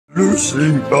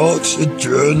losing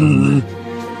oxygen.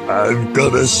 I'm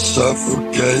gonna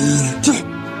suffocate.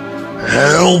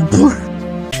 Help!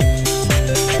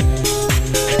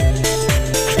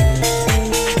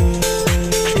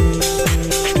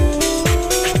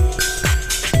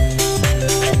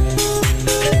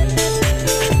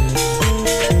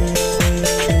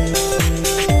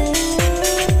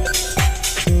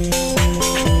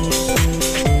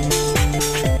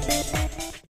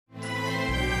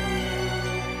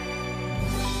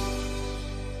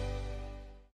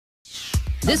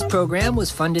 This program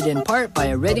was funded in part by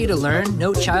a Ready to Learn,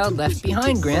 No Child Left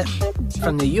Behind grant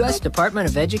from the U.S. Department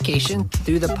of Education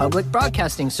through the Public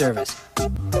Broadcasting Service,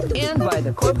 and by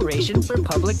the Corporation for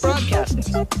Public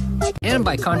Broadcasting, and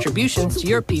by contributions to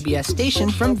your PBS station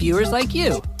from viewers like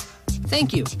you.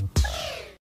 Thank you.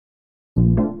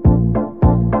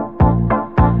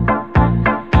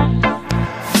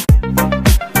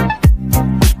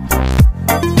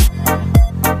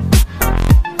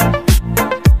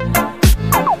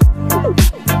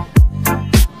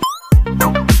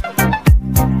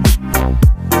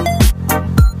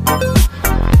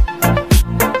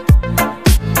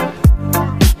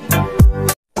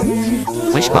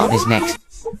 Wishbone is next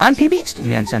on PBS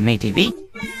Toons on MTV.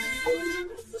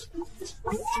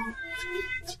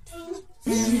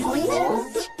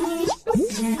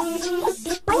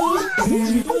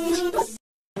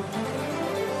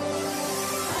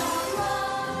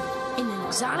 In an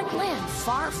exotic land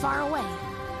far, far away,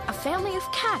 a family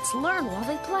of cats learn while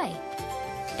they play.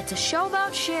 It's a show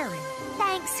about sharing.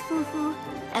 Thanks, Fufu.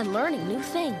 And learning new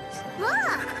things. Look,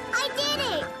 I did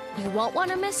it! You won't want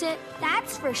to miss it.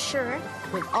 That's for sure.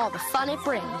 With all the fun it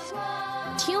brings.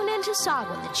 Tune in to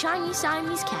Saga the Chinese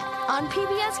Siamese Cat on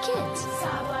PBS Kids.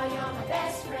 Saga, you're my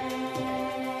best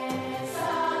friend.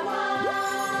 Saga.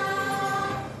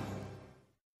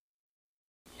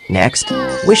 Next,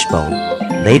 Wishbone.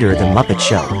 Later, The Muppet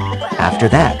Show. After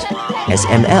that,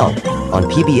 SML on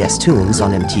PBS Toons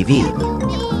on MTV.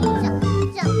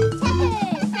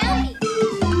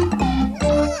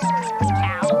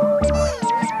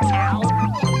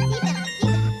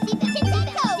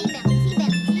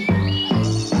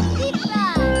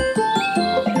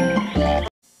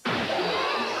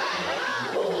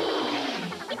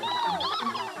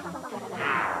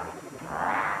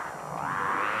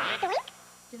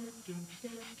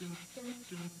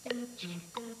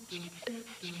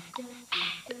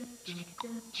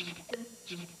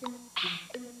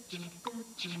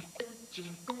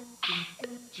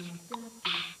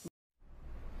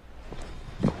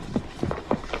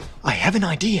 I have an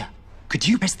idea. Could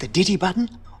you press the Diddy button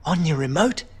on your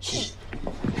remote?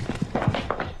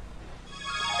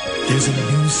 There's a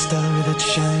new star that's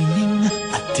shining,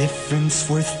 a difference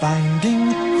worth finding,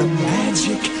 the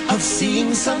magic of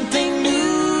seeing something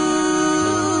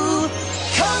new.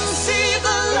 Come see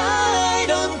the light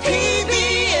on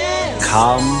PBS.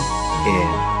 Come in.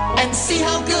 And see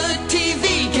how good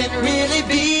TV can really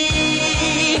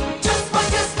be. Just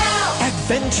watch us now.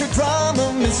 Adventure,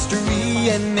 drama, mystery,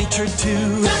 and nature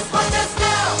too. Just watch us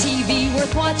now. TV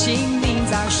worth watching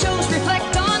means our shows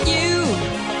reflect on you.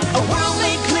 A world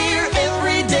made clear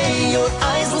every day. Your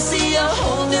eyes will see a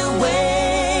whole new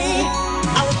way.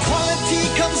 Our quality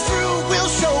comes through. We'll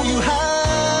show you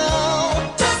how.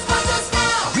 Just watch us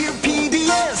now. We're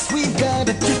PBS. We've got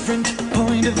a different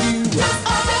point of view. Just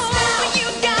watch us now. You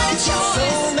got a choice.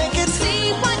 So make it.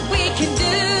 See what we can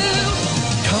do.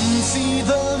 Come see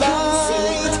the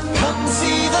light. Come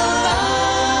see the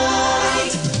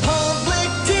light. Public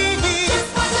TV. Just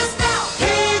watch us now.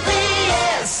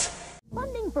 PBS.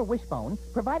 Funding for Wishbone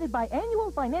provided by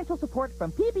annual financial support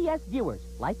from PBS viewers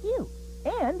like you,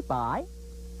 and by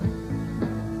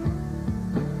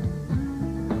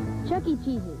Chuck E.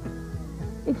 Cheese's.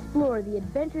 Explore the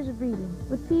adventures of reading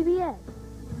with PBS.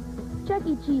 Chuck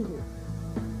E. Cheese's.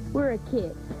 Where a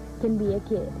kid can be a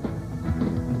kid.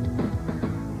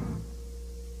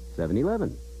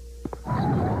 7-Eleven.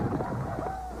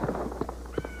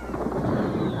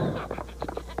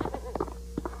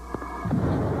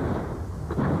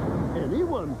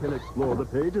 Anyone can explore the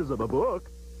pages of a book.